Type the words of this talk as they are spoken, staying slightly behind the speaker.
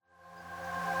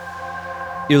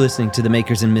You're listening to the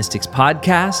Makers and Mystics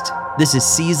podcast. This is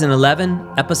Season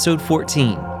 11, Episode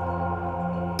 14.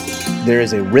 There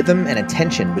is a rhythm and a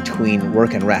tension between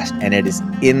work and rest, and it is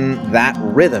in that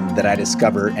rhythm that I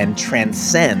discover and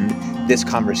transcend this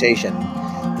conversation.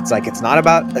 It's like it's not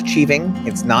about achieving,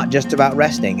 it's not just about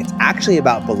resting, it's actually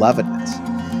about belovedness.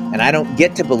 And I don't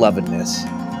get to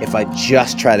belovedness if I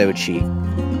just try to achieve.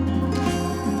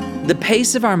 The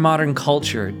pace of our modern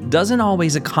culture doesn't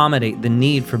always accommodate the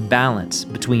need for balance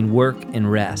between work and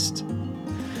rest.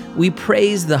 We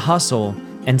praise the hustle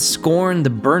and scorn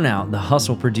the burnout the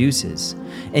hustle produces,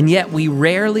 and yet we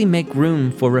rarely make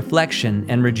room for reflection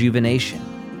and rejuvenation.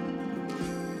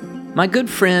 My good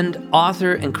friend,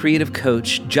 author, and creative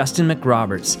coach, Justin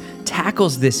McRoberts,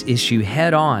 tackles this issue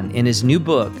head-on in his new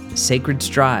book, Sacred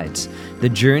Strides, The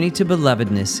Journey to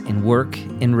Belovedness in Work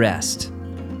and Rest.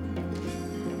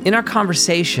 In our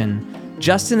conversation,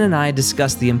 Justin and I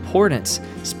discussed the importance,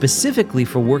 specifically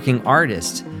for working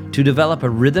artists, to develop a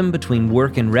rhythm between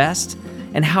work and rest,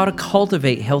 and how to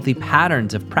cultivate healthy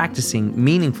patterns of practicing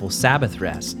meaningful Sabbath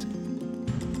rest.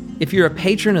 If you're a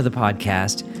patron of the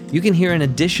podcast, you can hear an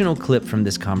additional clip from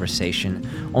this conversation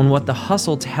on what the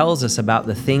hustle tells us about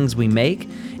the things we make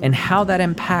and how that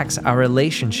impacts our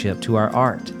relationship to our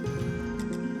art.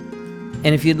 And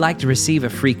if you'd like to receive a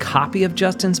free copy of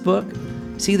Justin's book,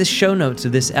 see the show notes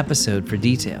of this episode for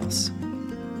details.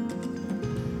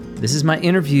 This is my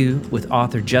interview with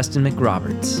author Justin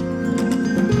McRoberts.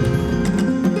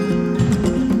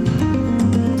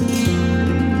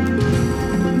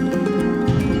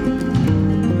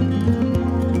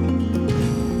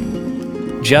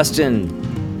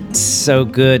 Justin, so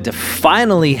good to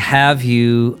finally have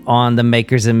you on the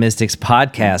Makers and Mystics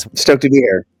podcast. Stoked to be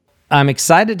here. I'm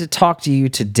excited to talk to you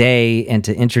today and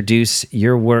to introduce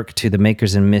your work to the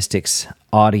Makers and Mystics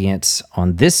audience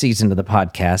on this season of the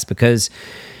podcast because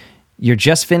you're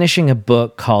just finishing a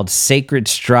book called Sacred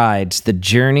Strides, The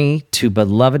Journey to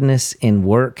Belovedness in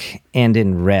Work and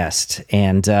in Rest.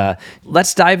 And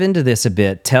let's dive into this a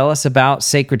bit. Tell us about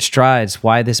Sacred Strides,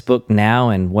 why this book now,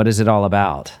 and what is it all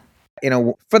about? You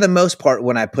know, for the most part,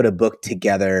 when I put a book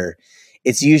together,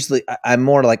 it's usually, I'm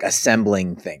more like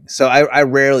assembling things. So I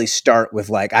rarely start with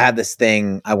like, I have this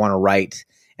thing I want to write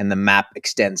and the map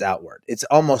extends outward. It's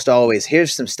almost always,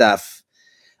 here's some stuff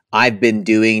I've been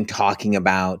doing, talking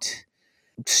about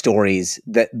stories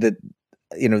that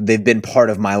you know, they've been part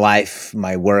of my life,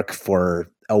 my work for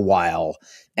a while.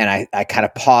 And I kind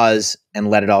of pause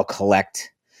and let it all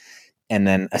collect and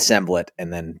then assemble it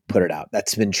and then put it out.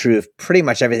 That's been true of pretty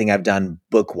much everything I've done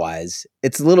book-wise.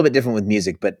 It's a little bit different with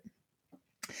music, but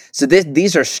so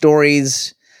these are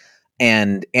stories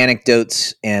and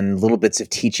anecdotes and little bits of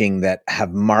teaching that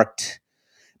have marked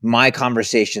my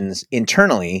conversations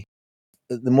internally.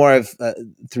 The more I've,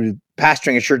 through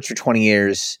pastoring a church for 20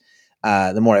 years,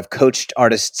 the more I've coached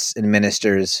artists and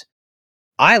ministers.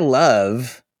 I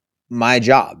love my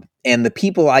job, and the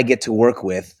people I get to work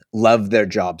with love their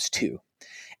jobs too.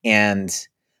 And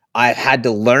I've had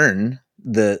to learn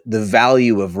the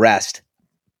value of rest,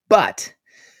 but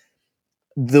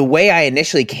the way I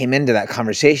initially came into that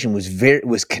conversation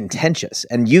was contentious.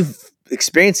 And you've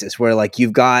experienced this where like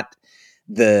you've got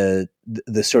the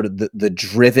sort of the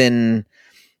driven,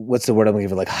 what's the word I'm looking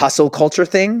for? Like hustle culture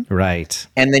thing. Right.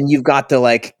 And then you've got the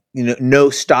like, you know, no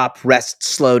stop, rest,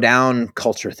 slow down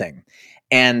culture thing.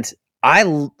 And I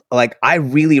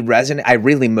really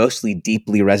mostly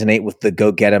deeply resonate with the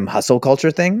go get 'em hustle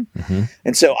culture thing. Mm-hmm.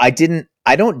 And so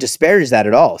I don't disparage that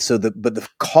at all. So but the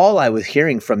call I was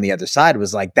hearing from the other side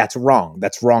was like, that's wrong.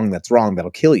 That'll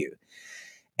kill you.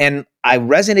 And I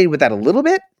resonated with that a little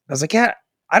bit. I was like, yeah,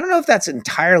 I don't know if that's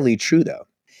entirely true though.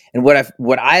 And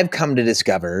what I've come to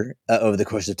discover over the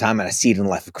course of time, and I see it in the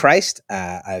life of Christ,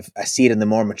 I see it in the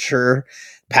more mature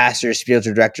pastors,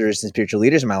 spiritual directors, and spiritual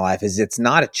leaders in my life, is it's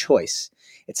not a choice.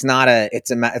 It's not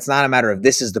a matter of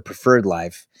this is the preferred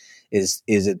life is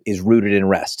rooted in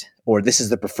rest, or this is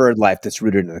the preferred life that's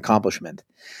rooted in accomplishment.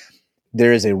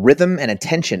 There is a rhythm and a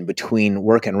tension between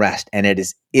work and rest, and it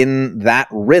is in that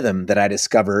rhythm that I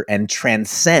discover and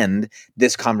transcend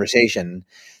this conversation.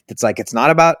 It's like, it's not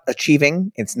about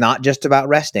achieving. It's not just about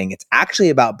resting. It's actually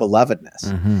about belovedness.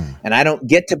 Mm-hmm. And I don't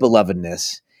get to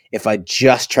belovedness if I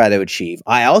just try to achieve.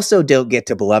 I also don't get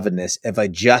to belovedness if I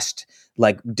just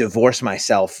like divorce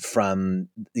myself from,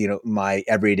 you know, my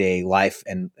everyday life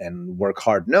and work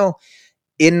hard. No,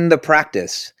 in the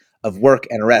practice of work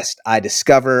and rest, I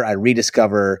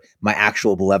rediscover my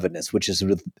actual belovedness, which is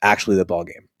actually the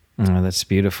ballgame. Oh, that's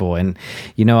beautiful. And,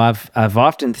 you know, I've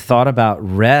often thought about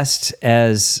rest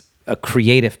as a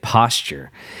creative posture.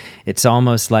 It's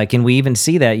almost like, and we even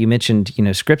see that, you mentioned, you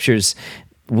know, scriptures,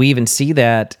 we even see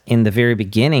that in the very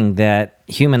beginning, that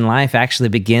human life actually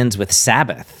begins with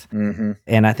Sabbath. Mm-hmm.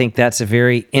 And I think that's a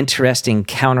very interesting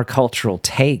countercultural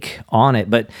take on it.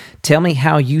 But tell me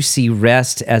how you see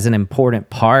rest as an important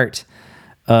part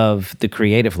of the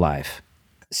creative life.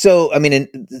 So, I mean,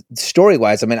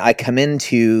 story-wise, I mean, I come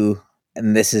into,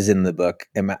 and this is in the book,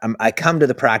 I come to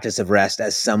the practice of rest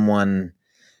as someone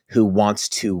who wants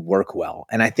to work well.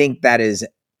 And I think that is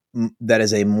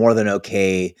a more than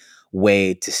okay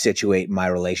way to situate my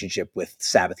relationship with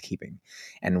Sabbath keeping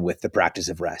and with the practice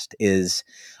of rest. Is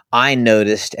I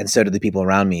noticed, and so did the people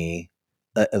around me,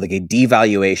 like a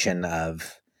devaluation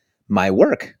of my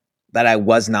work, that I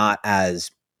was not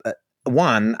as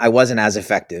I wasn't as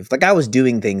effective. Like, I was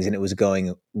doing things and it was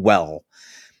going well.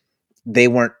 They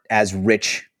weren't as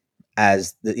rich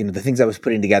as the things I was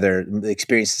putting together, the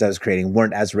experiences I was creating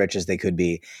weren't as rich as they could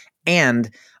be.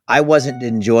 And I wasn't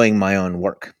enjoying my own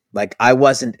work. Like, I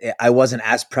wasn't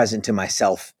as present to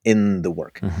myself in the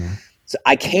work. Mm-hmm. So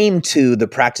I came to the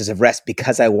practice of rest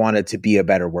because I wanted to be a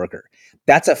better worker.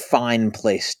 That's a fine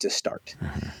place to start.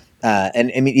 Mm-hmm.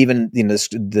 And I mean, even,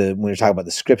 when we're talking about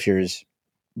the scriptures,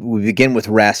 we begin with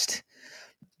rest,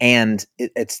 and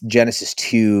it's Genesis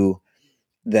 2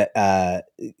 that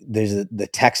the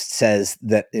text says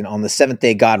that on the seventh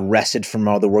day God rested from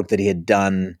all the work that he had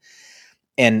done,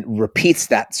 and repeats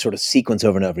that sort of sequence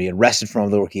over and over. He had rested from all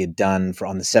the work he had done.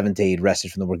 On the seventh day, he'd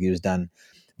rested from the work he was done.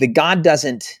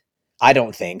 I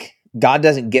don't think God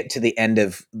doesn't get to the end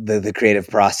of the creative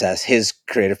process, his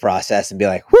creative process, and be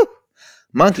like, whew,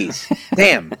 monkeys,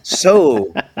 damn,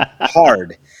 so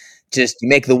hard. Just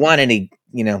make the one, and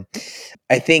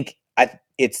I think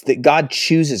it's that God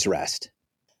chooses rest,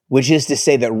 which is to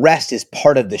say that rest is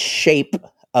part of the shape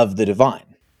of the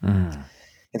divine. Mm.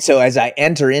 And so as I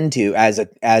enter into as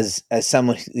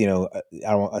someone, I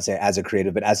don't want to say as a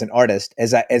creative, but as an artist,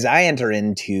 as I enter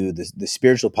into the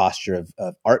spiritual posture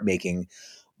of art making,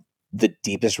 the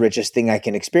deepest, richest thing I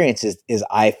can experience is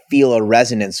I feel a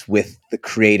resonance with the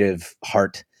creative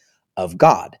heart of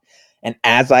God. And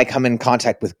as I come in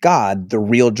contact with God, the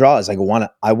real draw is like,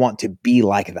 I want to be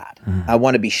like that. Mm. I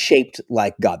want to be shaped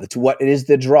like God. That's what it is,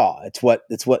 the draw. It's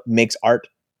what makes art,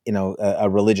 a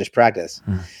religious practice.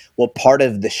 Mm. Well, part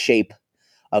of the shape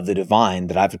of the divine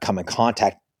that I've come in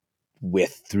contact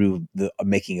with through the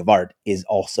making of art is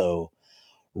also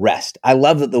rest. I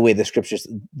love that the way the scriptures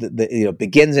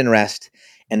begins in rest,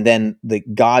 and then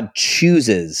God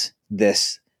chooses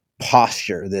this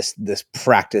posture, this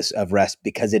practice of rest,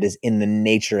 because it is in the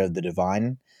nature of the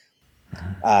divine.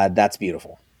 That's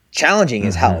beautiful. Challenging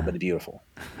as hell, but beautiful.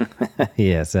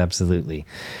 Yes, absolutely.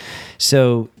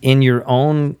 So in your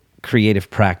own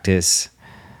creative practice,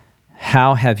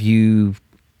 how have you,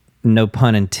 no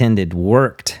pun intended,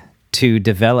 worked to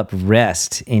develop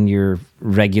rest in your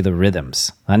regular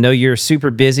rhythms? I know you're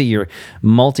super busy, you're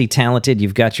multi-talented,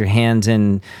 you've got your hands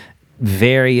in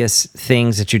various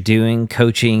things that you're doing,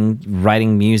 coaching,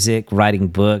 writing music, writing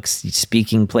books,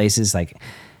 speaking places. Like,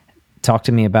 talk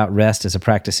to me about rest as a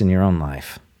practice in your own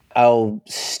life. I'll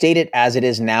state it as it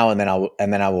is now, and then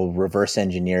I will reverse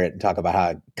engineer it and talk about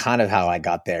how I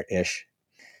got there ish.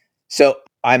 So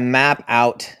I map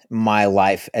out my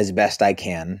life as best I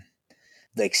can,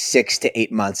 like 6 to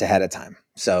 8 months ahead of time.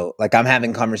 So, like, I'm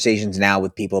having conversations now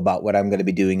with people about what I'm going to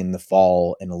be doing in the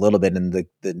fall and a little bit in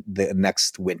the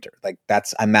next winter. Like,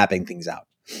 I'm mapping things out.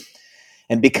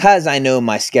 And because I know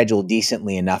my schedule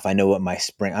decently enough, I know what my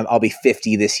spring, I'll be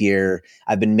 50 this year.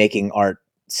 I've been making art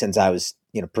since I was,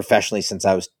 professionally since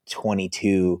I was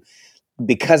 22.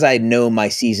 Because I know my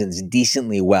seasons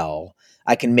decently well,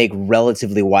 I can make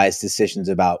relatively wise decisions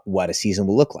about what a season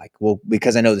will look like. Well,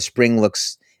 because I know the spring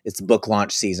it's book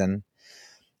launch season.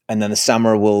 And then the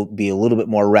summer will be a little bit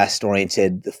more rest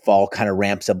oriented. The fall kind of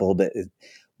ramps up a little bit.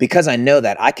 Because I know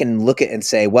that, I can look at it and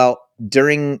say, well,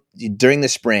 during the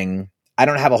spring, I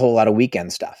don't have a whole lot of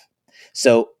weekend stuff.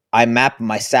 So I map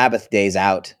my Sabbath days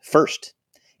out first.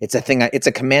 It's a thing. It's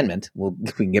a commandment. We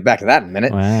can get back to that in a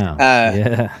minute. Wow.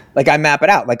 Yeah. Like, I map it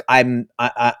out. Like,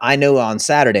 I know on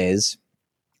Saturdays,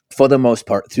 for the most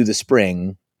part, through the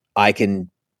spring, I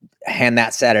can hand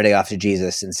that Saturday off to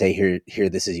Jesus and say, here,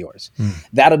 this is yours.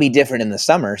 That'll be different in the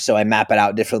summer. So I map it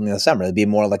out differently in the summer. It'll be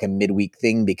more like a midweek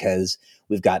thing because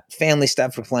we've got family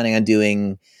stuff we're planning on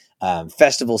doing,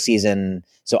 festival season.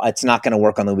 So it's not going to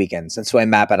work on the weekends. And so I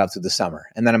map it out through the summer,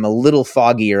 and then I'm a little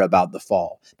foggier about the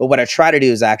fall. But what I try to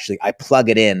do is actually I plug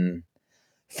it in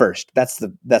first. That's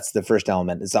the first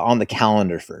element. It's on the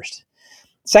calendar first.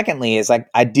 Secondly is, like,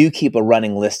 I do keep a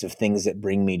running list of things that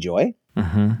bring me joy.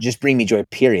 Just bring me joy,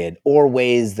 period, or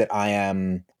ways that I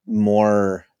am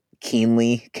more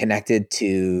keenly connected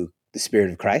to the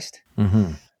Spirit of Christ.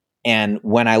 Mm-hmm. And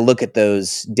when I look at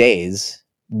those days,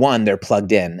 one, they're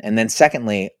plugged in. And then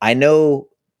secondly, I know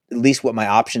at least what my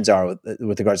options are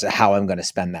with regards to how I'm going to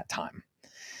spend that time.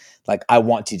 Like, I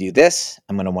want to do this.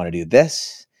 I'm going to want to do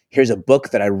this. Here's a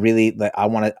book that I really like. I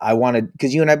want to,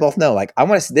 because you and I both know, like,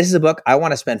 this is a book. I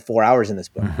want to spend 4 hours in this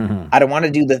book. Mm-hmm. I don't want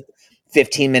to do the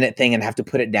 15-minute thing and have to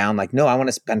put it down. Like, no, I want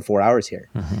to spend 4 hours here.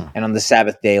 Mm-hmm. And on the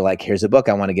Sabbath day, like, here's a book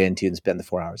I want to get into and spend the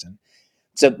 4 hours in.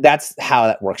 So that's how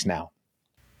that works now.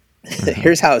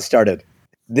 Here's how it started.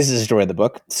 This is a story of the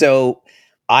book. So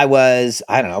I was,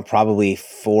 I don't know, probably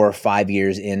 4 or 5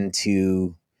 years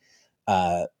into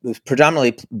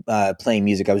predominantly playing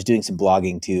music. I was doing some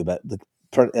blogging too,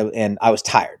 and I was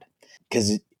tired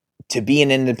because to be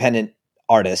an independent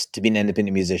artist, to be an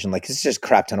independent musician, like, it's just a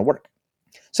crap ton of work.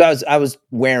 So I was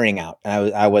wearing out,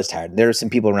 and I was tired. There were some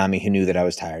people around me who knew that I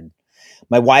was tired.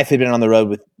 My wife had been on the road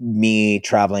with me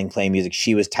traveling, playing music.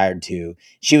 She was tired too.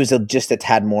 She was just a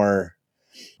tad more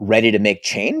ready to make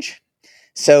change.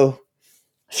 So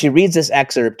she reads this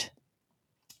excerpt,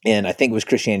 and I think it was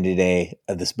Christianity Today,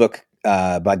 of this book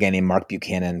by a guy named Mark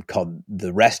Buchanan called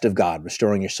The Rest of God,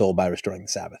 Restoring Your Soul by Restoring the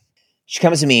Sabbath. She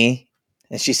comes to me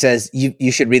and she says,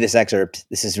 you should read this excerpt.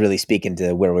 This is really speaking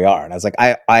to where we are. And I was like,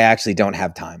 I actually don't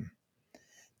have time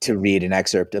to read an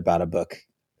excerpt about a book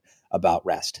about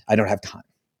rest. I don't have time.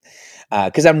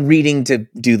 Because I'm reading to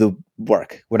do the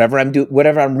work. Whatever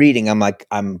I'm reading,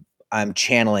 I'm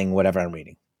channeling whatever I'm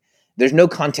reading. There's no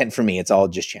content for me. It's all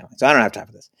just channeling. So I don't have time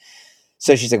for this.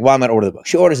 So she's like, well, I'm going to order the book.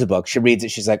 She orders the book. She reads it.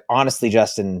 She's like, honestly,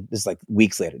 Justin, this is like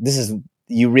weeks later.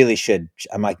 You really should.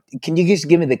 I'm like, can you just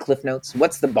give me the cliff notes?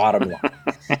 What's the bottom line?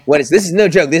 This is no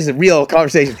joke. This is a real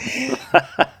conversation.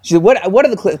 She said, what are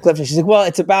the cliff notes? She's like, well,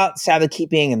 it's about Sabbath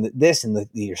keeping and this and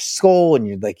your soul. And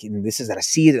you're like, and this is how I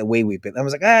see it the way we've been. I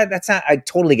was like, that's not, I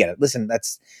totally get it. Listen,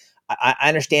 I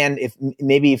understand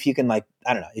if you can, like,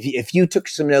 I don't know, if you took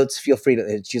some notes, feel free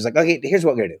to. She's like, okay, here's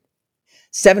what we're going to do.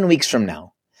 7 weeks from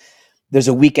now, there's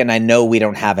a weekend I know we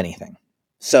don't have anything.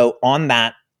 So on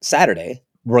that Saturday,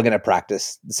 we're going to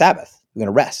practice the Sabbath. We're going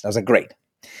to rest. I was like, great.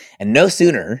 And no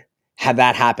sooner had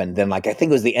that happened than, like, I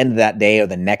think it was the end of that day or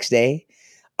the next day,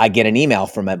 I get an email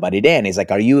from my buddy Dan. He's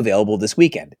like, are you available this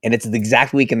weekend? And it's the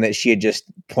exact weekend that she had just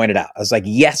pointed out. I was like,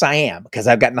 yes, I am, because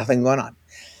I've got nothing going on.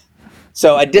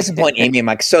 So I disappoint Amy. I'm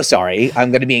like, so sorry.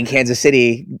 I'm going to be in Kansas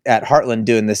City at Heartland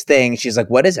doing this thing. She's like,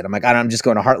 what is it? I'm like, I'm just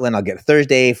going to Heartland. I'll get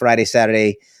Thursday, Friday,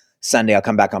 Saturday, Sunday. I'll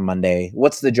come back on Monday.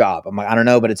 What's the job? I'm like, I don't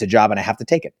know, but it's a job and I have to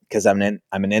take it because I'm an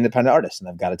independent artist and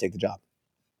I've got to take the job.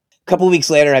 A couple of weeks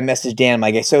later, I messaged Dan. I'm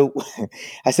like, so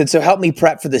I said, so help me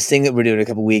prep for this thing that we're doing in a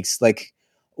couple of weeks. Like,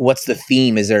 what's the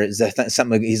theme? Is there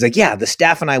something? He's like, yeah, the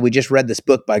staff and I, we just read this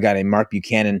book by a guy named Mark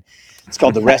Buchanan. It's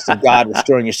called The Rest of God,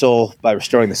 Restoring Your Soul by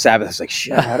Restoring the Sabbath. I was like,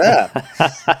 shut up.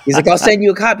 He's like, I'll send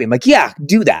you a copy. I'm like, yeah,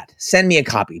 do that. Send me a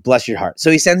copy. Bless your heart. So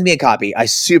he sends me a copy. I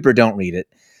super don't read it.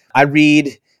 I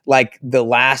read like the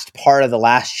last part of the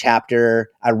last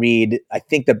chapter. I read, I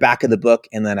think, the back of the book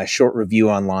and then a short review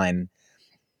online.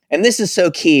 And this is so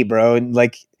key, bro.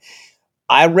 Like,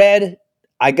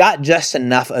 I got just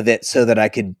enough of it so that I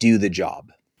could do the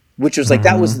job, which was like,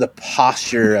 that was the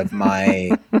posture of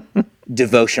my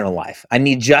devotional life. I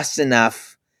need just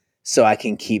enough so I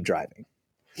can keep driving.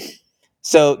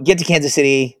 So get to Kansas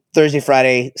City, Thursday,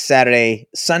 Friday, Saturday,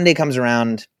 Sunday comes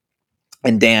around,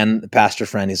 and Dan, the pastor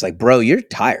friend, he's like, bro, you're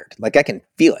tired. Like, I can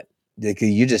feel it. Like,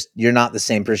 you're not the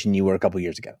same person you were a couple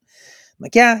years ago. I'm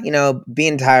like, yeah,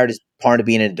 being tired is part of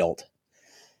being an adult.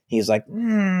 He's like,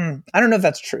 I don't know if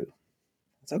that's true.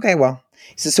 It's okay. Well,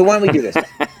 he says, so why don't we do this?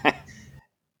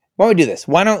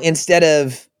 Why don't, instead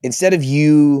of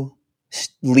you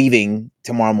leaving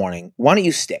tomorrow morning, why don't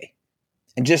you stay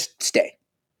and just stay?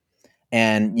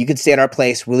 And you could stay at our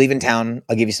place. We'll leave in town.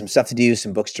 I'll give you some stuff to do,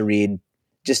 some books to read.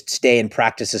 Just stay and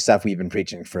practice the stuff we've been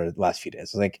preaching for the last few days. I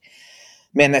was like,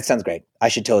 man, that sounds great. I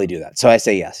should totally do that. So I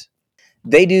say yes.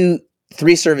 They do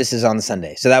 3 services on the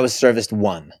Sunday. So that was service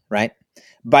 1, right?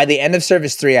 By the end of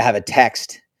service 3, I have a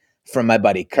text from my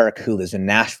buddy Kirk, who lives in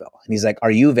Nashville. And he's like,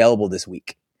 are you available this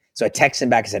week? So I text him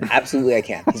back and said, absolutely I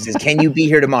can. He says, can you be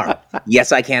here tomorrow?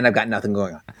 Yes, I can. I've got nothing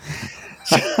going on.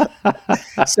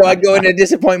 So I go in to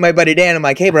disappoint my buddy Dan. I'm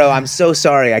like, hey, bro, I'm so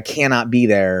sorry. I cannot be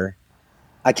there.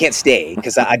 I can't stay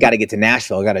because I got to get to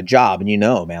Nashville. I got a job. And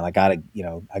man, I got it.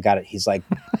 He's like,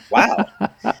 wow,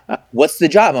 what's the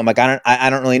job? I'm like, I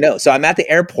don't really know. So I'm at the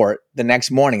airport the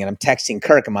next morning and I'm texting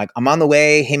Kirk. I'm like, I'm on the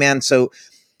way. Hey man. So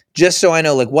just so I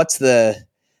know, what's the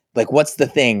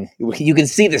thing? You can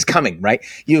see this coming, right?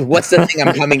 What's the thing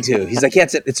I'm coming to? He's like, yeah,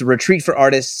 it's a retreat for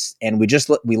artists. And we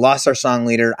lost our song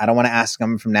leader. I don't want to ask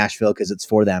them from Nashville because it's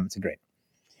for them. It's great.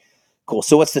 cool.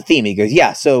 So what's the theme? He goes,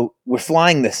 yeah, so we're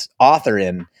flying this author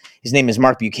in. His name is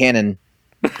Mark Buchanan.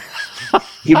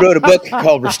 He wrote a book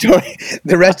called Restoring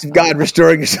the Rest of God,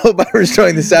 Restoring Your Soul by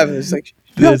Restoring the Sabbath. It's like,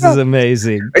 This is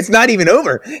amazing. it's not even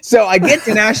over. So I get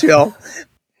to Nashville.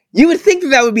 You would think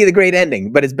that would be the great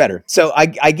ending, but it's better. So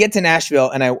I get to Nashville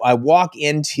and I walk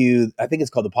into, I think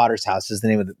it's called the Potter's House is the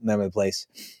name of the place.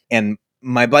 And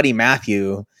my buddy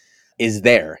Matthew is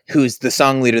there, who's the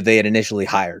song leader they had initially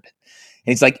hired.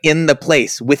 And he's like in the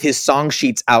place with his song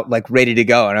sheets out, like ready to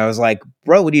go. And I was like,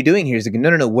 bro, what are you doing here? He's like,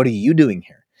 no, what are you doing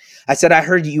here? I said, I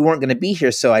heard you weren't going to be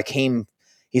here. So I came.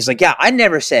 He's like, yeah, I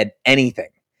never said anything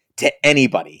to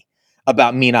anybody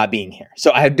about me not being here.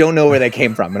 So I don't know where that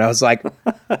came from. And I was like,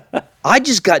 I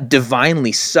just got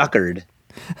divinely suckered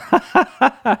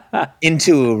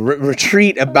into a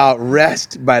retreat about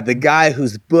rest by the guy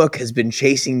whose book has been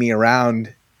chasing me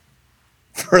around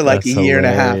for like That's a year hilarious. and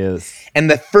a half.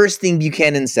 And the first thing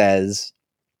Buchanan says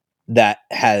that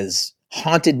has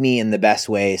haunted me in the best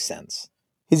way since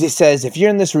is he says, if you're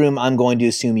in this room, I'm going to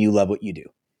assume you love what you do.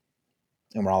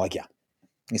 And we're all like, yeah.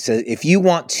 He says, if you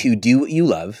want to do what you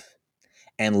love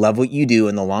and love what you do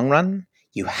in the long run,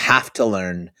 you have to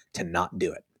learn to not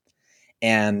do it.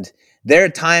 And there are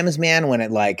times, man, when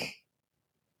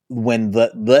when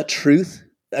the truth,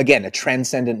 again, a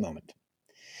transcendent moment,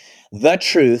 the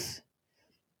truth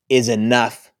is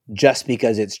enough just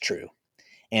because it's true.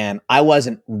 And I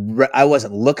wasn't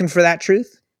looking for that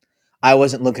truth. I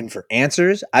wasn't looking for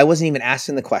answers. I wasn't even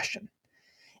asking the question.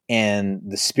 And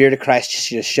the Spirit of Christ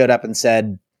just showed up and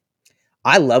said,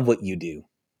 I love what you do.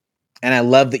 And I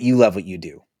love that you love what you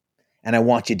do. And I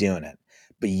want you doing it.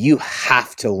 But you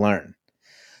have to learn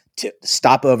to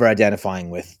stop over-identifying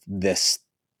with this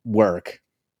work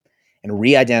and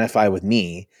re-identify with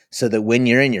me so that when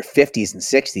you're in your 50s and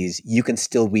 60s, you can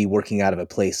still be working out of a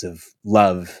place of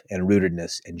love and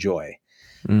rootedness and joy.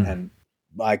 And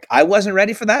like, I wasn't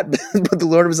ready for that, but the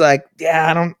Lord was like,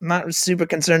 yeah, I'm not super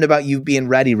concerned about you being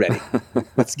ready.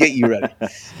 Let's get you ready.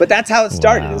 But that's how it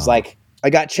started. Wow. It was like, I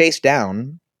got chased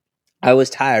down. I was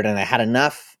tired and I had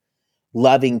enough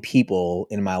loving people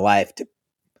in my life to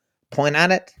point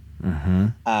at it.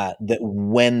 That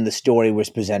when the story was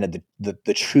presented,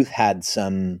 the truth had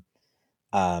some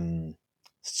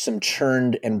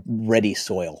churned and ready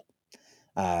soil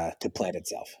to plant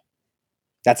itself.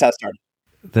 That's how it started.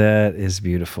 That is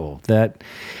beautiful.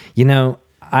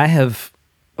 I have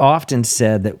often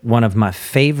said that one of my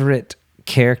favorite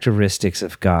characteristics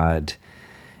of God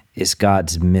is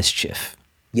God's mischief.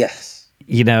 Yes.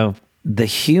 The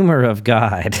humor of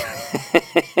God.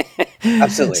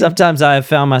 Absolutely. Sometimes I have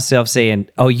found myself saying,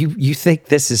 oh, you think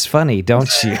this is funny,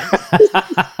 don't you?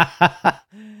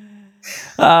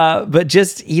 But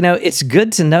just, it's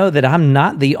good to know that I'm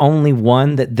not the only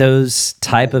one that those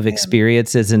type of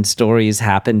experiences and stories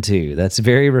happen to. That's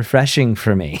very refreshing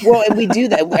for me. Well, and we do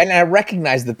that. And I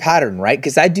recognize the pattern, right?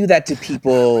 Because I do that to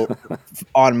people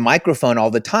on microphone all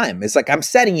the time. It's like, I'm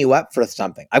setting you up for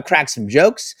something. I've cracked some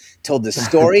jokes, told this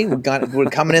story. We're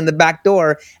coming in the back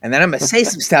door. And then I'm going to say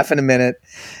some stuff in a minute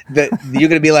that you're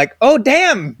going to be like, oh,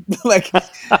 damn. like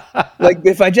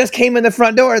if I just came in the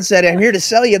front door and said, I'm here to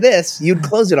sell you this, you'd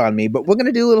close it on me. But we're going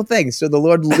to do little things. So the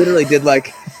Lord literally did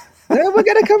we're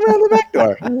going to come around the back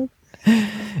door.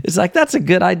 It's like, that's a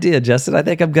good idea, Justin. I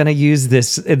think I'm going to use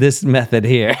this method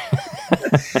here.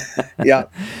 Yeah,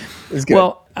 it's good.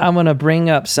 Well, I'm going to bring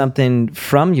up something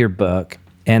from your book,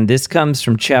 and this comes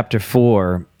from chapter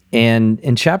 4. And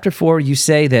in chapter 4, you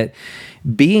say that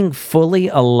being fully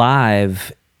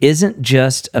alive isn't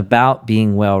just about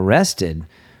being well rested,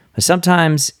 but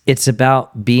sometimes it's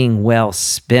about being well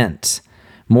spent.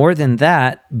 More than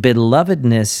that,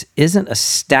 belovedness isn't a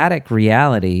static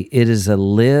reality. It is a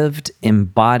lived,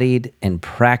 embodied, and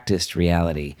practiced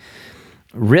reality.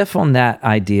 Riff on that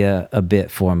idea a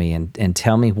bit for me and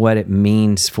tell me what it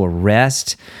means for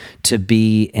rest to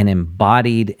be an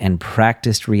embodied and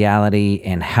practiced reality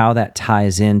and how that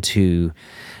ties into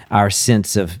our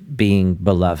sense of being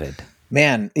beloved.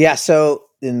 Man, yeah. So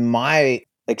in my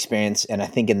experience, and I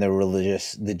think in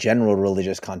the general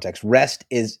religious context, rest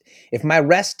is, if my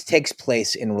rest takes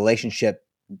place in relationship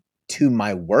to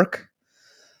my work,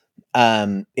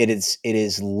 it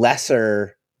is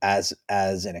lesser as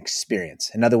an experience.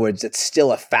 In other words, it's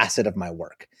still a facet of my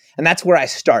work. And that's where I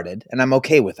started, and I'm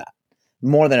okay with that.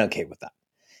 More than okay with that.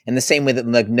 In the same way that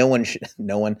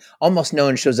almost no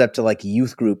one shows up to like a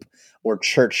youth group or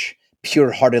church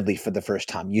pure-heartedly for the first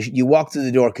time. You walk through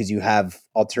the door because you have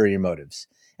ulterior motives,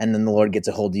 and then the Lord gets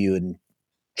a hold of you and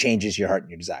changes your heart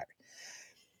and your desire.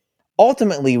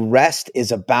 Ultimately, rest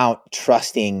is about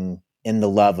trusting in the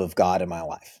love of God in my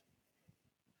life.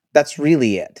 That's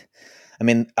really it. I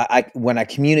mean, when I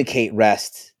communicate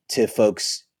rest to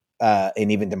folks,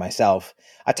 and even to myself,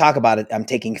 I talk about it. I'm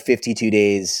taking 52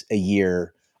 days a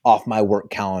year off my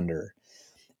work calendar.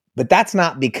 But that's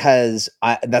not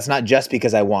just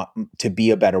because I want to be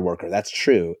a better worker. That's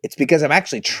true. It's because I'm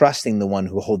actually trusting the one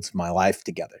who holds my life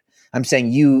together. I'm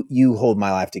saying, you hold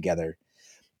my life together.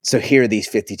 So here are these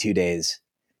 52 days.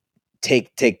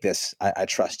 Take this. I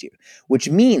trust you, which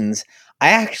means I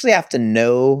actually have to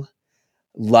know,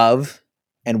 love,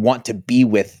 and want to be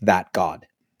with that God.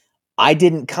 I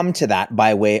didn't come to that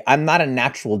by way. I'm not a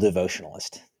natural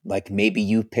devotionalist. Like, maybe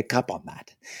you pick up on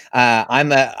that.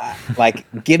 Like,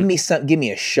 give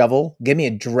me a shovel, give me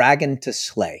a dragon to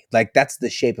slay. Like, that's the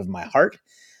shape of my heart.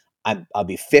 I'll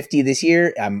be 50 this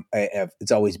year.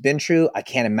 It's always been true. I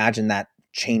can't imagine that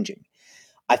changing.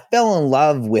 I fell in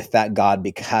love with that God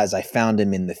because I found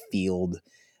him in the field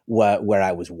where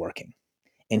I was working,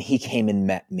 and he came and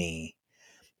met me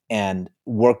and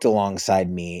worked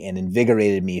alongside me and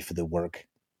invigorated me for the work.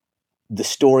 The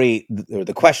story, or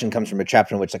the question, comes from a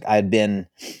chapter in which, like, I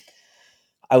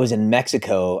was in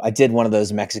Mexico. I did one of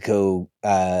those Mexico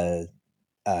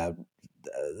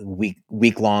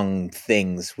week long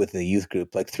things with the youth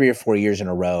group, like 3 or 4 years in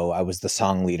a row. I was the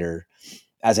song leader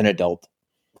as an adult,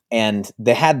 and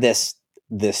they had this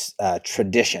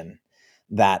tradition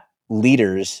that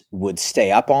leaders would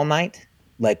stay up all night,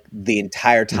 like the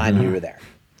entire time you were there.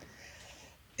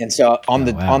 And so on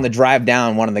the drive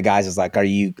down, one of the guys is like, "Are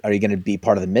you going to be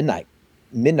part of the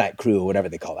midnight crew or whatever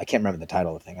they call it?" I can't remember the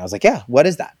title of the thing. I was like, "Yeah, what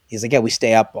is that?" He's like, "Yeah, we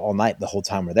stay up all night the whole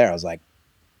time we're there." I was like,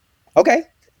 "Okay,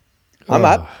 I'm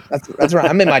up." That's right.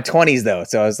 I'm in my 20s though,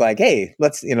 so I was like, "Hey,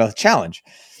 let's challenge."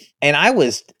 And I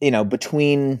was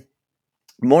between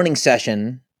morning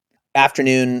session,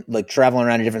 afternoon, like traveling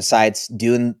around to different sites,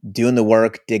 doing the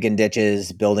work, digging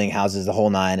ditches, building houses, the whole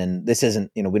nine. And this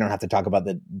isn't, we don't have to talk about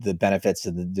the benefits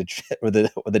of or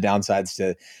the downsides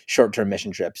to short-term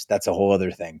mission trips. That's a whole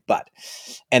other thing.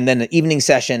 And then the evening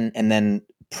session, and then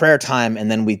prayer time,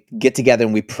 and then we get together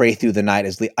and we pray through the night.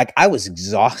 Like, I was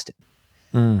exhausted,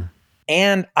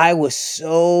 and I was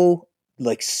so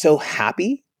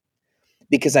happy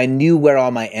because I knew where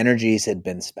all my energies had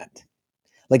been spent.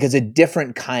 Like, it's a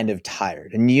different kind of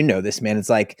tired. And this, man, it's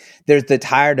like, there's the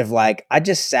tired of like, I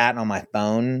just sat on my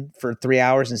phone for 3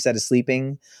 hours instead of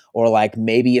sleeping, or like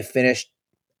maybe you finished,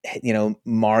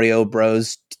 Mario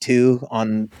Bros 2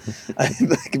 on,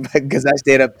 because I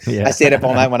stayed up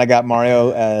all night when I got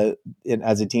Mario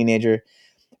as a teenager.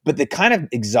 But the kind of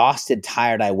exhausted,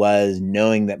 tired I was,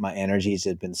 knowing that my energies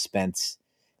had been spent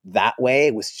that way,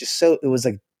 it was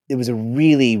a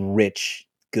really rich,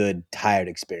 good, tired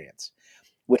experience.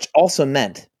 Which also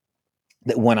meant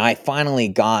that when I finally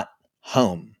got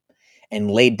home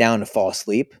and laid down to fall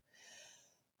asleep,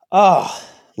 it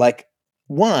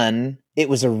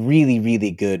was a really,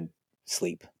 really good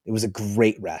sleep. It was a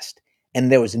great rest, and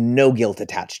there was no guilt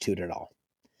attached to it at all.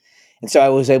 And so I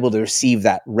was able to receive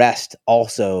that rest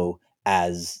also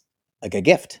as like a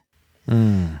gift.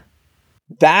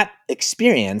 That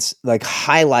experience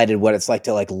highlighted what it's like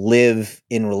to live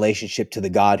in relationship to the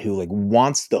God who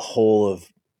wants the whole of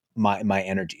my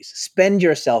energies. Spend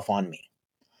yourself on me,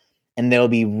 and there'll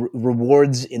be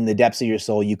rewards in the depths of your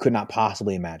soul you could not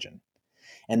possibly imagine.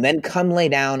 And then come lay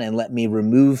down and let me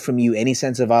remove from you any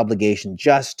sense of obligation.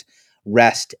 Just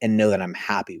rest and know that I'm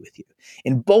happy with you.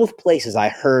 In both places, I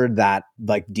heard that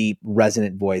deep,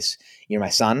 resonant voice. You're my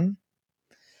son.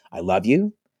 I love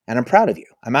you, and I'm proud of you.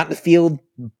 I'm out in the field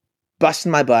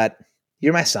busting my butt.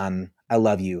 You're my son. I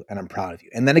love you, and I'm proud of you.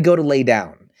 And then I go to lay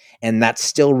down, and that's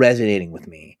still resonating with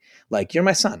me. You're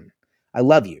my son. I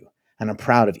love you, and I'm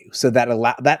proud of you. So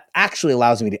that actually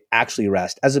allows me to actually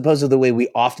rest, as opposed to the way we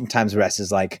oftentimes rest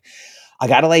is I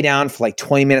got to lay down for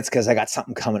 20 minutes because I got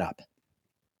something coming up.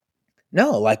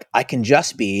 No, I can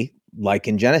just be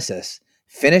in Genesis,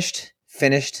 finished,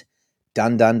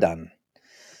 done.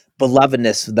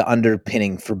 Belovedness, the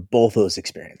underpinning for both those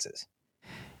experiences.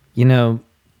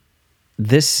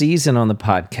 This season on the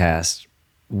podcast,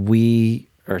 we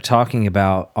are talking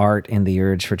about art and the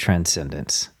urge for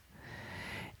transcendence.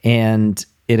 And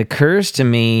it occurs to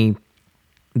me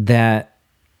that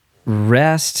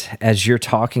rest, as you're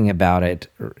talking about it,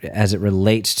 as it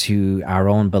relates to our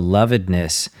own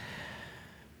belovedness,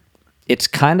 it's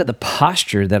kind of the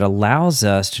posture that allows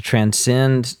us to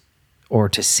transcend or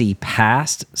to see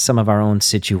past some of our own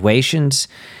situations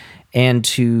and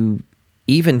to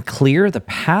even clear the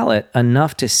palette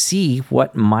enough to see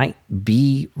what might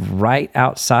be right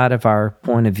outside of our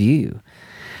point of view.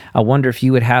 I wonder if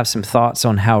you would have some thoughts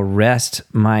on how rest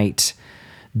might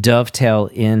dovetail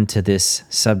into this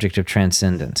subject of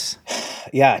transcendence?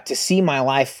 Yeah, to see my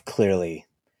life clearly,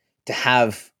 to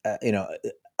have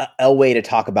a way to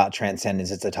talk about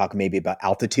transcendence is to talk maybe about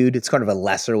altitude. It's kind of a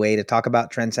lesser way to talk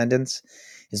about transcendence,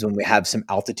 is when we have some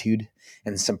altitude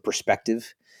and some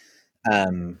perspective.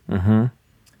 Mm-hmm.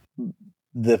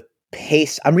 The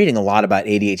pace. I'm reading a lot about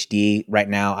ADHD right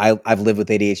now. I've lived with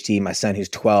ADHD. My son, who's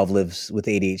 12, lives with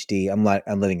ADHD.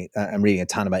 I'm reading a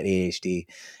ton about ADHD,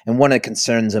 and one of the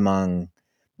concerns among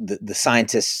the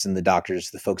scientists and the doctors,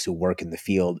 the folks who work in the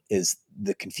field, is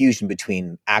the confusion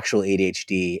between actual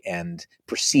ADHD and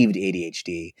perceived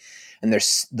ADHD. And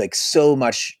there's like so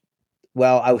much.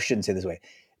 Well, I shouldn't say it this way.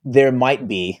 There might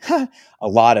be a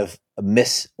lot of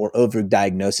miss or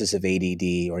overdiagnosis of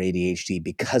ADD or ADHD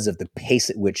because of the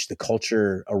pace at which the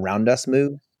culture around us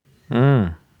moves.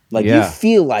 Like you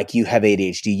feel like you have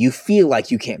ADHD, you feel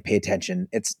like you can't pay attention.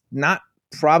 It's not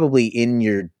probably in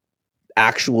your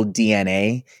actual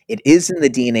DNA. It is in the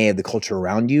DNA of the culture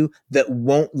around you that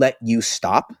won't let you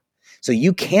stop. So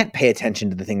you can't pay attention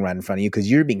to the thing right in front of you because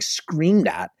you're being screamed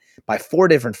at by 4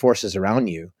 different forces around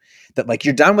you that, like,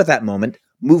 you're done with that moment,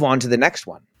 move on to the next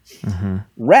one. Mm-hmm.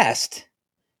 Rest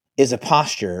is a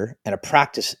posture and a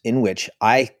practice in which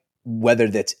whether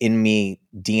that's in me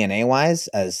DNA wise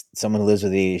as someone who lives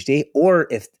with ADHD, or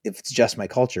if it's just my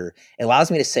culture, it allows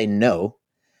me to say no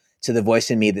to the voice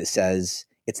in me that says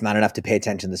it's not enough to pay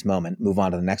attention to this moment, move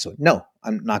on to the next one. No,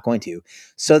 I'm not going to,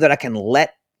 so that I can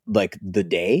let like the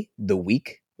day, the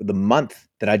week, the month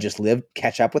that I just lived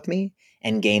catch up with me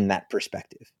and gain that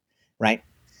perspective, right?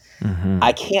 Mm-hmm.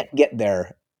 I can't get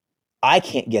there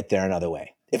another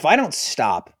way. If I don't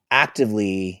stop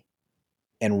actively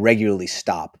and regularly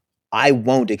stop, I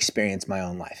won't experience my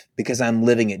own life because I'm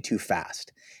living it too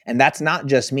fast. And that's not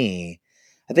just me.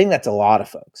 I think that's a lot of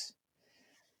folks.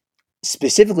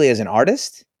 Specifically as an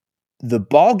artist, the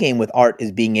ball game with art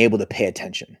is being able to pay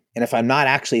attention. And if I'm not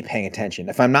actually paying attention,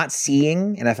 if I'm not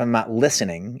seeing, and if I'm not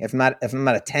listening, if I'm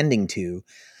not attending to,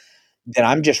 then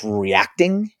I'm just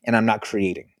reacting and I'm not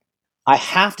creating. I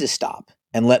have to stop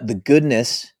and let the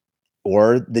goodness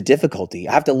or the difficulty.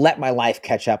 I have to let my life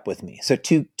catch up with me. So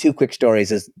two quick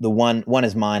stories is one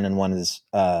is mine and one is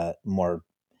more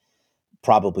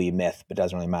probably myth, but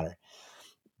doesn't really matter.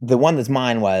 The one that's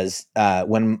mine was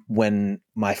when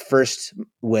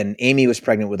Amy was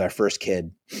pregnant with our first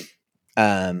kid.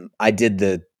 I did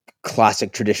the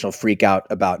classic traditional freak out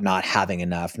about not having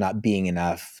enough, not being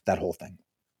enough, that whole thing.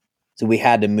 So we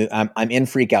had to move. I'm in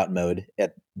freak out mode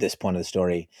at this point of the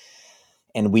story.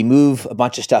 And we move a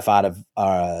bunch of stuff out of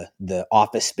the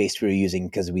office space we were using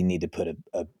because we need to put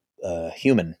a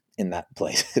human in that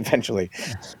place eventually.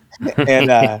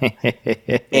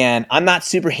 And I'm not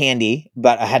super handy,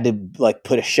 but I had to like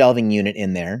put a shelving unit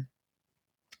in there.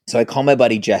 So I call my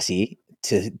buddy Jesse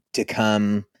to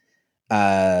come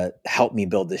help me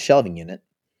build this shelving unit.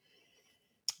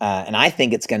 And I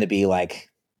think it's going to be like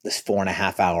this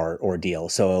 4.5 hour ordeal.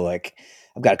 So like,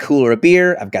 I've got a cooler of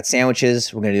beer. I've got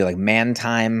sandwiches. We're going to do like man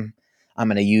time. I'm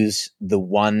going to use the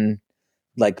one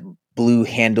like blue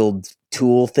handled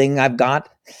tool thing I've got.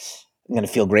 I'm going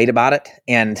to feel great about it.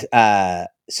 And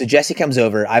so Jesse comes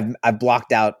over. I've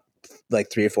blocked out like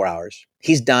 3 or 4 hours.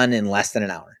 He's done in less than an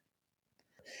hour.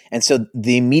 And so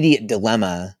the immediate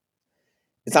dilemma,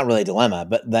 it's not really a dilemma,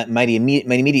 but that my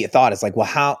immediate thought is like,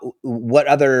 well, what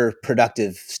other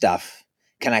productive stuff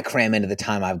can I cram into the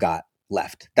time I've got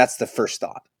left? That's the first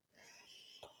thought.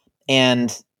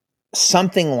 And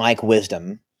something like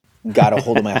wisdom got a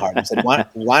hold of my heart and said,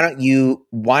 why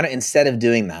don't instead of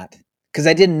doing that, because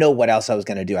I didn't know what else I was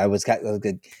going to do. I was going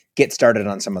to get started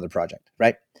on some other project,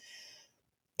 right?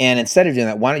 And instead of doing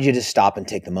that, why don't you just stop and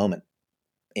take the moment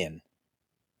in?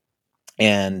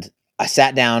 And I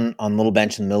sat down on a little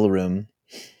bench in the middle of the room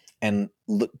and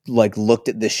looked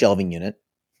at this shelving unit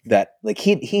that like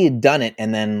he had done it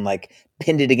and then like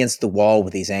pinned it against the wall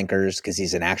with these anchors because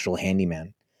he's an actual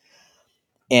handyman.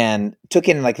 And took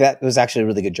in like that was actually a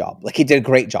really good job. Like he did a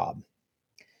great job.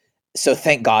 So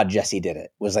thank God Jesse did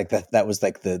it. Was like that was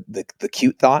like the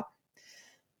cute thought.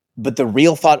 But the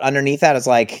real thought underneath that is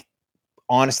like,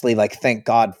 honestly, like thank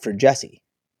God for Jesse.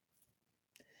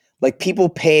 Like people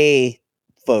pay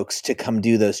folks to come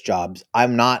do those jobs.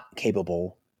 I'm not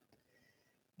capable.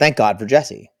 Thank God for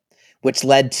Jesse. Which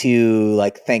led to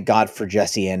like thank God for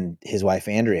Jesse and his wife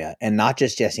Andrea. And not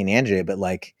just Jesse and Andrea, but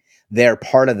like they're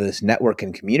part of this network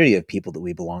and community of people that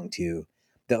we belong to.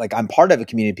 That like I'm part of a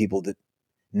community of people that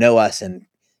know us and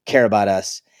care about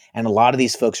us. And a lot of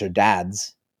these folks are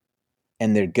dads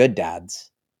and they're good dads.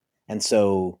 And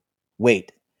so,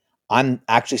 wait, I'm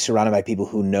actually surrounded by people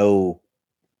who know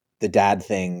the dad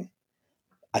thing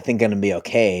I think going to be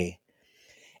okay.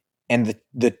 And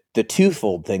the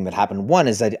twofold thing that happened, one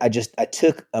is I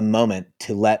took a moment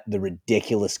to let the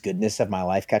ridiculous goodness of my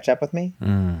life catch up with me,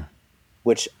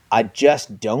 which I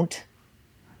just don't.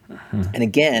 And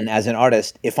again, as an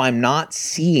artist, if I'm not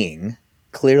seeing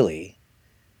clearly,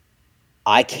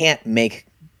 I can't make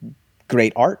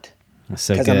great art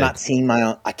because I'm not seeing my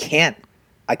own. I can't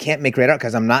make great art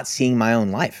because I'm not seeing my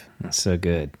own life. That's so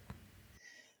good.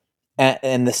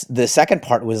 And the second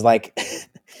part was like,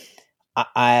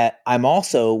 I'm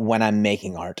also, when I'm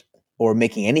making art or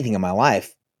making anything in my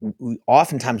life,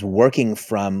 oftentimes working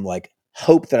from like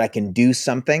hope that I can do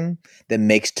something that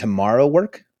makes tomorrow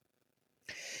work.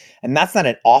 And that's not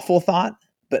an awful thought,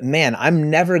 but man, I'm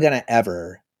never going to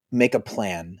ever make a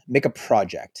plan, make a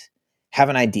project, have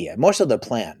an idea, more so the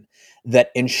plan that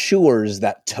ensures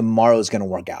that tomorrow is going to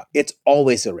work out. It's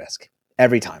always a risk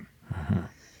every time.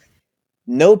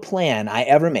 No plan I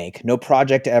ever make, no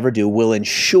project I ever do will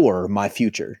ensure my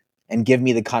future and give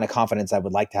me the kind of confidence I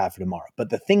would like to have for tomorrow.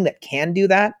 But the thing that can do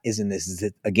that is, and this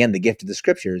is again the gift of the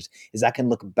scriptures, is I can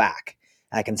look back.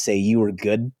 I can say, you were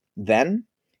good then,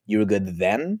 you were good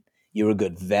then, you were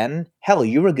good then. Hell,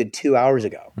 you were good 2 hours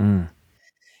ago. And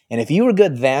if you were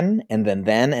good then, and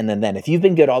then, if you've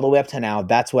been good all the way up to now,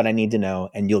 that's what I need to know,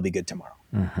 and you'll be good tomorrow.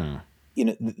 You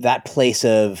know, that place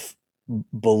of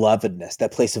belovedness,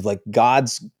 that place of like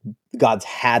God's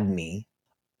had me.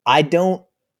 I don't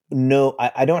know.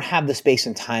 I don't have the space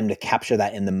and time to capture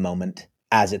that in the moment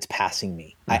as it's passing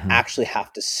me. I actually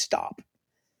have to stop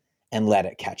and let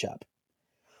it catch up.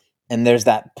 And there's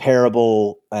that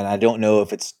parable, and I don't know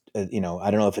if it's, I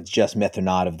don't know if it's just myth or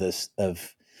not, of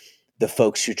the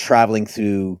folks who are traveling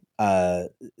through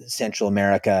Central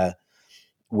America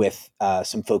with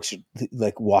some folks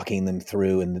like walking them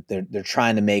through, and they're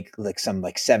trying to make like some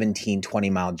like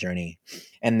 17-20 mile journey,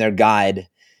 and their guide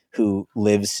who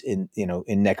lives in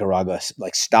Nicaragua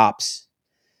like stops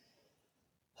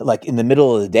like in the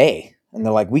middle of the day, and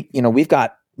they're like, we've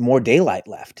got more daylight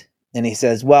left, and he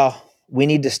says, well, we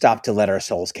need to stop to let our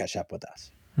souls catch up with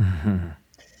us.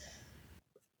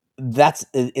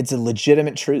 It's a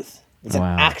legitimate truth. It's an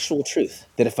actual truth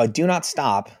that if I do not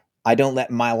stop, I don't let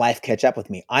my life catch up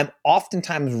with me. I'm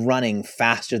oftentimes running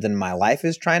faster than my life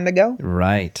is trying to go.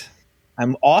 Right.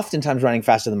 I'm oftentimes running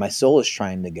faster than my soul is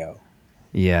trying to go.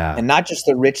 Yeah. And not just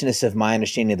the richness of my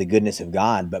understanding of the goodness of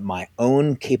God, but my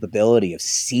own capability of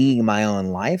seeing my own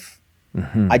life.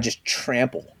 I just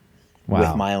trample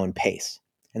with my own pace.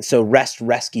 And so rest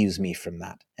rescues me from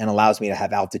that and allows me to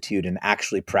have altitude and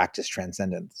actually practice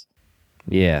transcendence.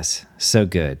 Yes. So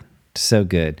good. So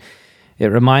good. It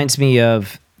reminds me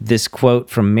of this quote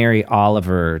from Mary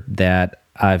Oliver that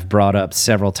I've brought up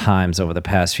several times over the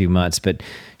past few months, but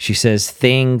she says,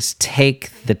 things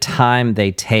take the time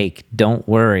they take. Don't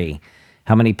worry.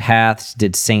 How many paths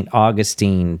did St.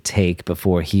 Augustine take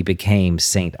before he became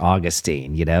St.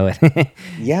 Augustine? Yeah.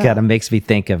 Kind of makes me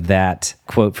think of that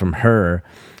quote from her.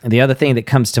 And the other thing that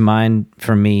comes to mind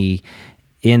for me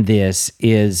in this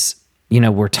is,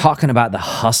 we're talking about the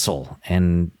hustle,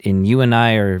 and you and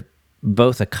I are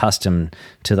both accustomed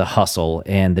to the hustle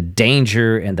and the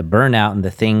danger and the burnout and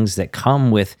the things that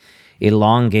come with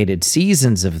elongated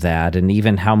seasons of that, and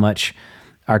even how much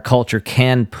our culture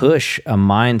can push a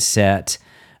mindset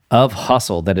of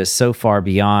hustle that is so far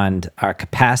beyond our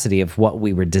capacity of what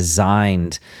we were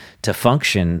designed to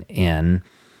function in,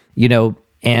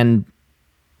 and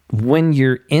when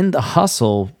you're in the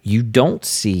hustle, you don't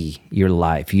see your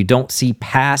life. You don't see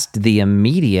past the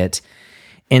immediate,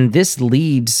 and this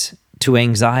leads to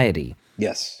anxiety.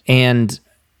 Yes. And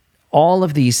all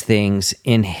of these things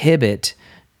inhibit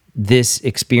this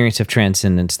experience of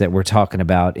transcendence that we're talking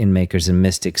about in Makers and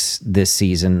Mystics this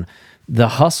season. The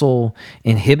hustle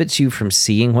inhibits you from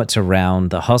seeing what's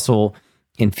around. The hustle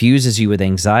infuses you with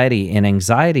anxiety, and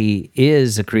anxiety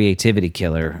is a creativity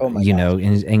killer. Oh my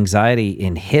gosh. Anxiety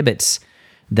inhibits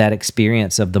that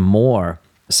experience of the more.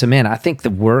 So man, I think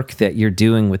the work that you're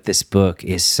doing with this book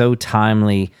is so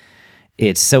timely.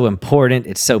 It's so important.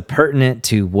 It's so pertinent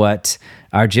to what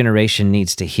our generation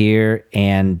needs to hear.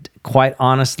 And quite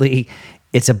honestly,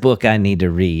 it's a book I need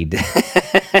to read.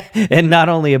 And not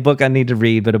only a book I need to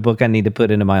read, but a book I need to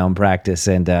put into my own practice.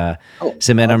 And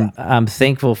so man, I'm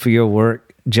thankful for your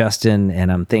work, Justin,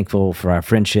 and I'm thankful for our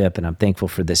friendship, and I'm thankful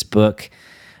for this book.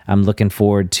 I'm looking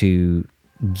forward to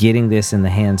getting this in the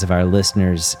hands of our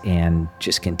listeners and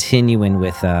just continuing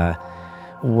with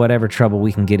whatever trouble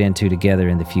we can get into together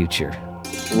in the future.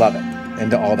 Love it.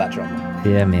 Into all that trouble.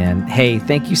 Yeah, man. Hey,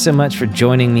 thank you so much for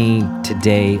joining me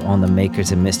today on the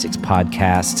Makers and Mystics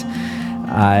podcast.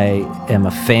 I am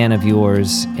a fan of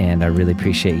yours, and I really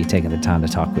appreciate you taking the time to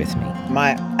talk with me.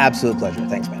 My absolute pleasure.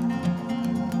 Thanks, man.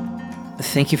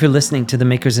 Thank you for listening to the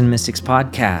Makers and Mystics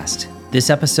podcast. This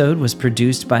episode was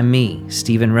produced by me,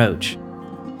 Stephen Roach.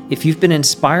 If you've been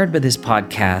inspired by this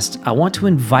podcast, I want to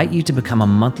invite you to become a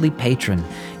monthly patron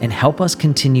and help us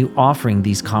continue offering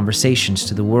these conversations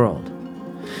to the world.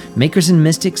 Makers and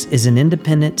Mystics is an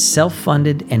independent,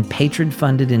 self-funded, and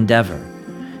patron-funded endeavor.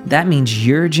 That means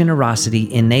your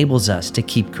generosity enables us to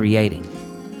keep creating.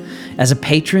 As a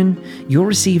patron, you'll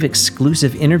receive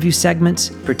exclusive interview segments,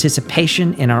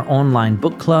 participation in our online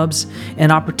book clubs,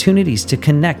 and opportunities to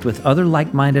connect with other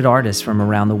like-minded artists from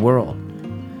around the world.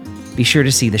 Be sure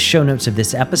to see the show notes of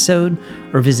this episode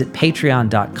or visit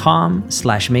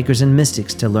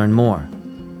patreon.com/makersandmystics to learn more.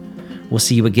 We'll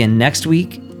see you again next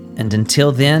week, and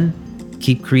until then,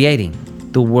 keep creating.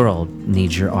 The world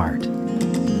needs your art.